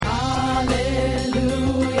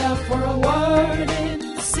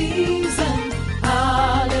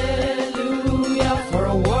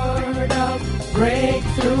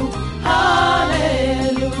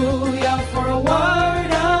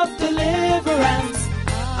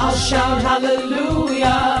shout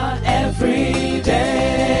hallelujah every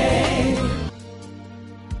day.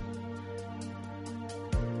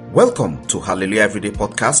 Welcome to Hallelujah Everyday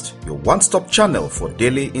Podcast, your one-stop channel for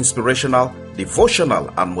daily inspirational, devotional,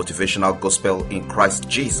 and motivational gospel in Christ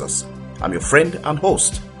Jesus. I'm your friend and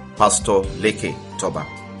host, Pastor Leke Toba.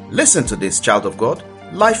 Listen to this, child of God.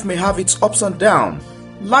 Life may have its ups and downs.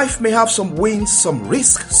 Life may have some wins, some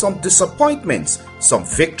risks, some disappointments, some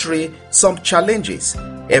victory, some challenges.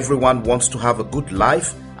 Everyone wants to have a good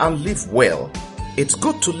life and live well. It's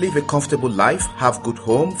good to live a comfortable life, have good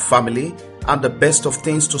home, family, and the best of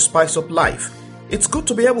things to spice up life. It's good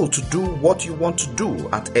to be able to do what you want to do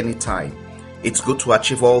at any time. It's good to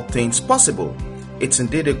achieve all things possible. It's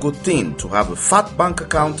indeed a good thing to have a fat bank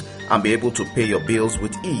account and be able to pay your bills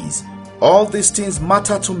with ease. All these things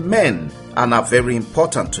matter to men and are very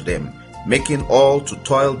important to them, making all to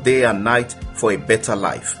toil day and night for a better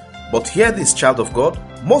life. But hear this, child of God,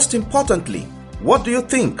 most importantly, what do you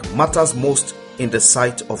think matters most in the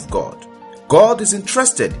sight of God? God is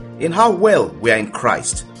interested in how well we are in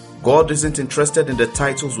Christ. God isn't interested in the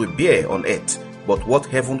titles we bear on earth, but what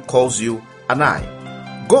heaven calls you and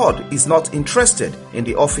I. God is not interested in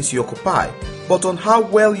the office you occupy, but on how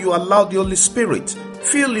well you allow the Holy Spirit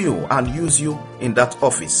fill you and use you in that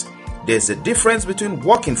office. There's a difference between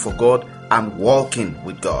working for God and walking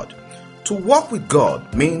with God. To walk with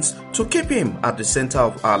God means to keep Him at the center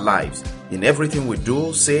of our lives, in everything we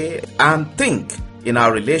do, say, and think, in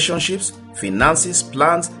our relationships, finances,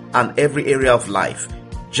 plans, and every area of life.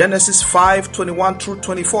 Genesis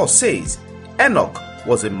 5:21-24 says, Enoch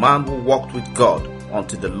was a man who walked with God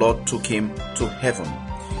until the Lord took him to heaven.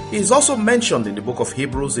 He is also mentioned in the book of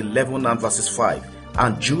Hebrews 11 and verses 5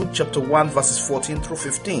 and Jude chapter 1 verses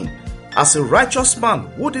 14-15 as a righteous man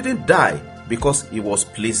who didn't die because he was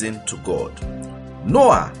pleasing to God.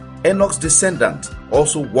 Noah, Enoch's descendant,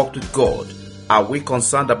 also walked with God. Are we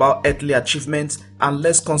concerned about earthly achievements and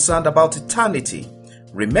less concerned about eternity?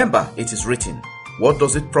 Remember, it is written, what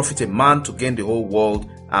does it profit a man to gain the whole world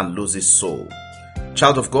and lose his soul?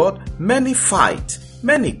 Child of God, many fight,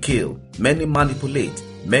 many kill, many manipulate,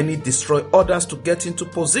 many destroy others to get into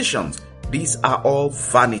positions. These are all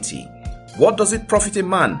vanity. What does it profit a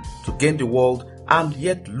man to gain the world and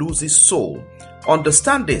yet lose his soul?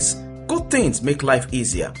 Understand this, good things make life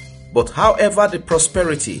easier, but however the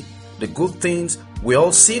prosperity, the good things we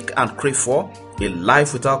all seek and crave for, a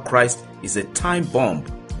life without Christ is a time bomb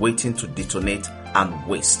waiting to detonate and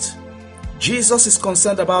waste. Jesus is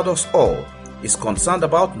concerned about us all. He's concerned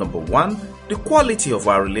about, number one, the quality of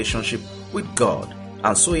our relationship with God.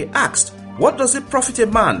 And so he asked, what does it profit a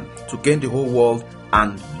man to gain the whole world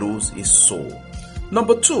and lose his soul?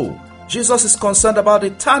 Number two, Jesus is concerned about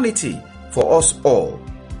eternity for us all.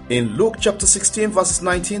 In Luke chapter 16 verses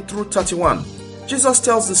 19-31, Jesus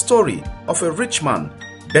tells the story of a rich man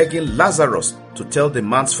begging Lazarus to tell the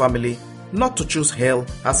man's family not to choose hell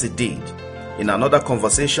as he did. In another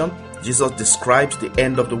conversation, Jesus describes the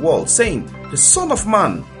end of the world, saying, the Son of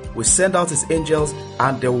Man will send out his angels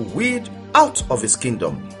and they will weed out of his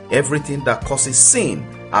kingdom everything that causes sin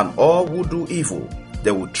and all who do evil.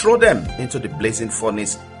 They will throw them into the blazing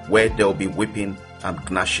furnace where there will be weeping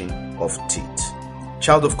and gnashing of teeth.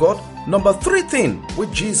 Child of God, number three thing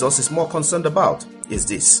which Jesus is more concerned about is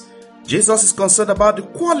this. Jesus is concerned about the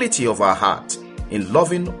quality of our heart in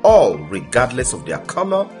loving all regardless of their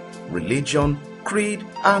color, religion, creed,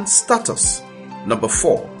 and status. Number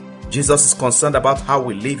four, Jesus is concerned about how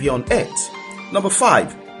we live here on earth. Number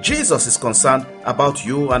five, Jesus is concerned about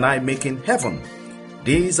you and I making heaven.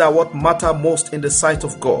 These are what matter most in the sight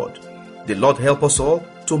of God. The Lord help us all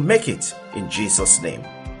to make it in Jesus' name.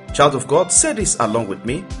 Child of God, say this along with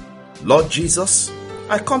me. Lord Jesus,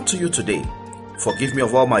 I come to you today. Forgive me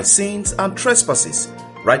of all my sins and trespasses.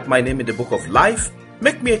 Write my name in the book of life.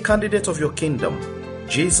 Make me a candidate of your kingdom.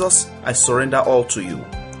 Jesus, I surrender all to you.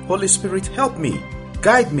 Holy Spirit, help me.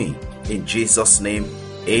 Guide me. In Jesus' name,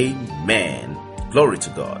 amen. Glory to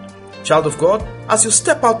God. Child of God, as you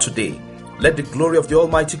step out today, let the glory of the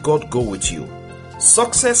Almighty God go with you.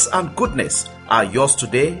 Success and goodness are yours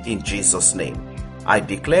today in Jesus' name. I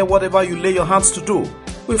declare whatever you lay your hands to do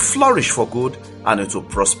will flourish for good and it will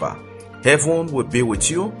prosper. Heaven will be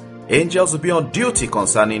with you, angels will be on duty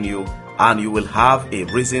concerning you, and you will have a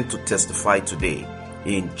reason to testify today.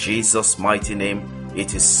 In Jesus' mighty name,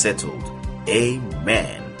 it is settled.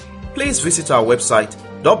 Amen. Please visit our website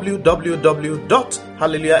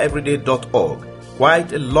www.hallelujaheveryday.org.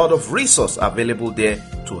 Quite a lot of resources available there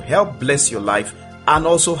to help bless your life, and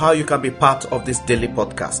also how you can be part of this daily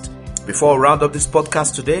podcast. Before I round up this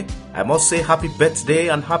podcast today, I must say happy birthday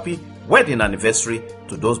and happy wedding anniversary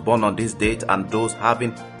to those born on this date and those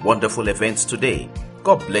having wonderful events today.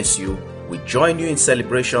 God bless you. We join you in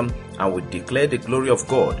celebration and we declare the glory of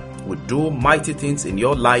God will do mighty things in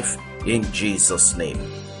your life in Jesus' name.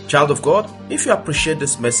 Child of God, if you appreciate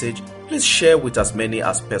this message, please share with as many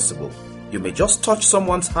as possible. You may just touch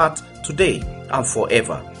someone's heart today and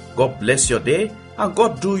forever. God bless your day and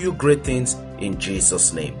God do you great things in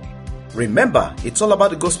Jesus' name. Remember, it's all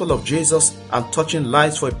about the gospel of Jesus and touching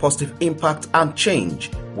lives for a positive impact and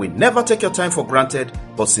change. We never take your time for granted,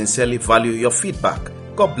 but sincerely value your feedback.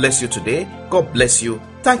 God bless you today. God bless you.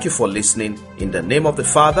 Thank you for listening. In the name of the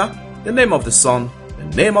Father, the name of the Son, the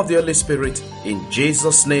name of the Holy Spirit, in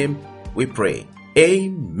Jesus' name we pray.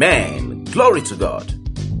 Amen. Glory to God.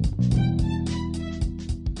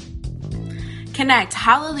 Connect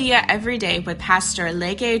Hallelujah every day with Pastor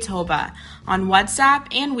Leke Toba on WhatsApp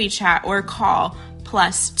and WeChat or call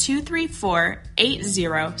 +234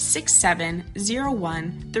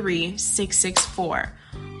 8067013664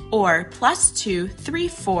 or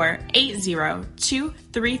 +234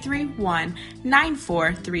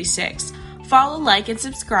 8023319436. Follow, like, and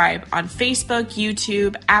subscribe on Facebook,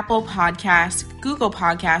 YouTube, Apple Podcasts, Google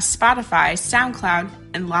Podcasts, Spotify, SoundCloud,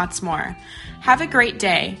 and lots more. Have a great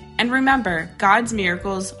day, and remember, God's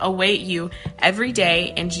miracles await you every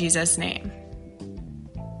day in Jesus' name.